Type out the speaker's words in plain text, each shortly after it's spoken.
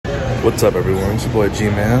What's up, everyone? It's your boy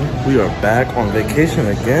GMan. We are back on vacation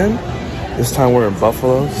again. This time we're in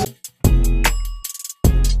Buffalo.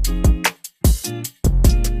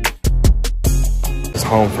 It's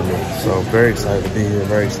home for me, so very excited to be here,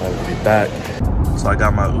 very excited to be back. So I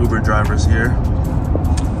got my Uber drivers here.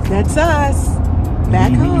 That's us,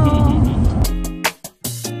 back home.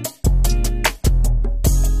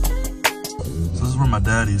 So this is where my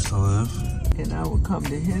dad used to live. And I would come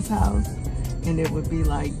to his house and it would be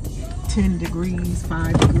like 10 degrees,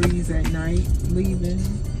 5 degrees at night leaving.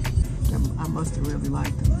 I must have really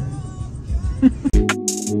liked him then.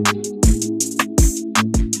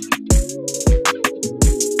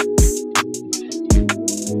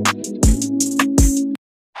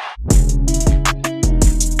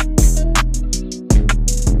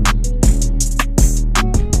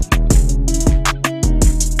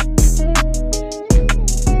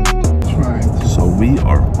 So we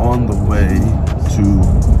are on the way to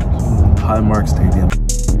Highmark Stadium.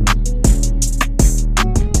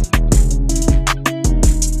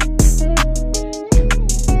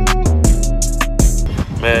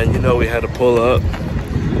 Man, you know we had to pull up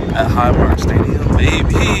at Highmark Stadium,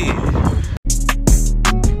 baby.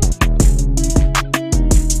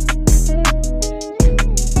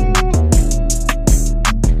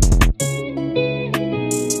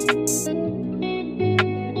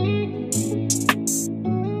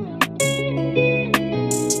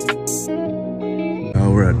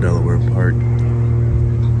 We're at Delaware Park.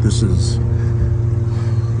 This is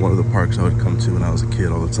one of the parks I would come to when I was a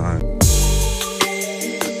kid all the time.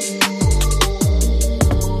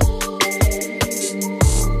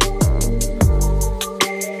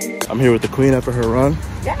 I'm here with the Queen after her run.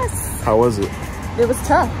 Yes. How was it? It was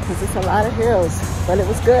tough because it's a lot of hills, but it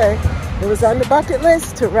was good. It was on the bucket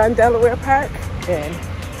list to run Delaware Park, and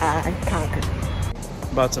I conquered.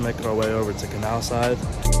 About to make our way over to Canal Side.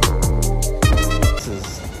 This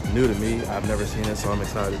is new to me. I've never seen it, so I'm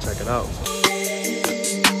excited to check it out.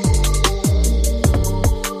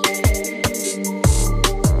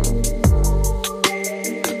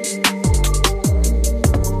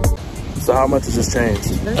 So how much has this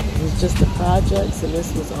changed? It was just the projects, and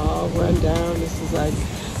this was all run down. This is like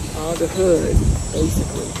all the hood,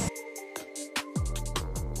 basically.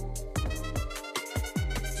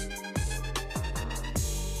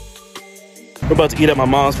 We're about to eat at my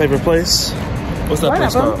mom's favorite place. What's that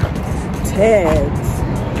place called?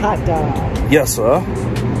 Ted's Hot Dog. Yes, sir.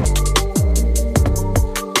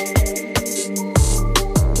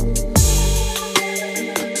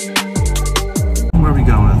 Where are we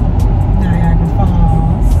going? Niagara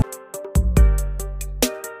Falls.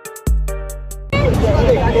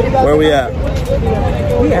 Where are we at?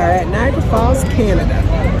 We are at Niagara Falls, Canada.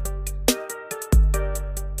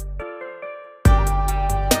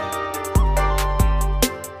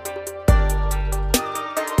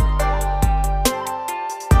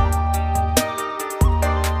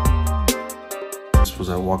 Was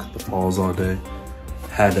I walked at the falls all day.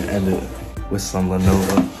 Had to end it with some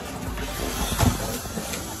Lenovo.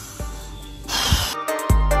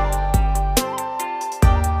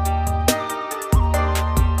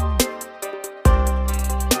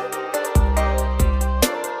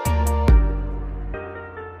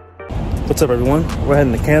 What's up, everyone? We're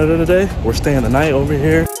heading to Canada today. We're staying the night over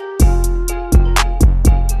here.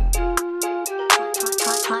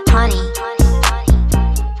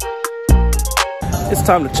 It's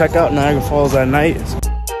time to check out Niagara Falls at night.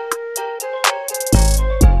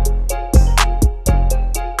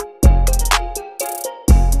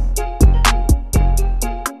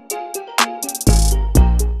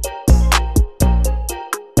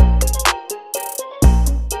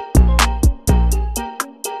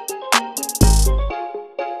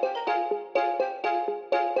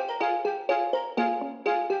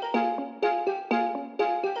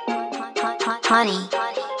 Honey.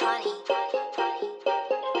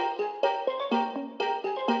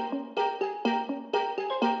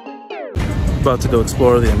 About to go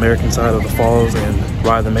explore the American side of the falls and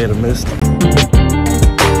ride the Made of Mist.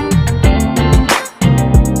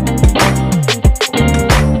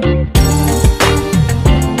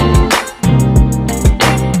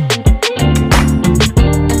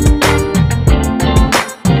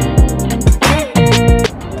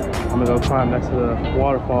 I'm gonna go climb next to the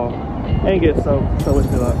waterfall and get soaked, so wish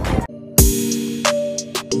me luck.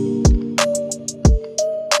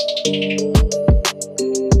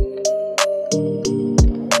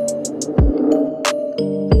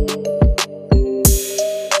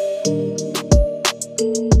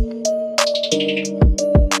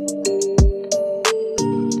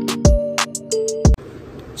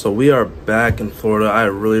 So we are back in Florida. I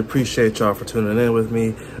really appreciate y'all for tuning in with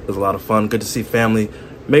me. It was a lot of fun. Good to see family.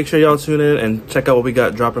 Make sure y'all tune in and check out what we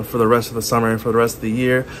got dropping for the rest of the summer and for the rest of the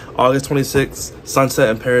year. August 26th, Sunset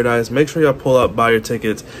in Paradise. Make sure y'all pull up, buy your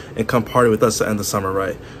tickets, and come party with us to end the summer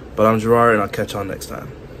right. But I'm Gerard, and I'll catch y'all next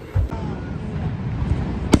time.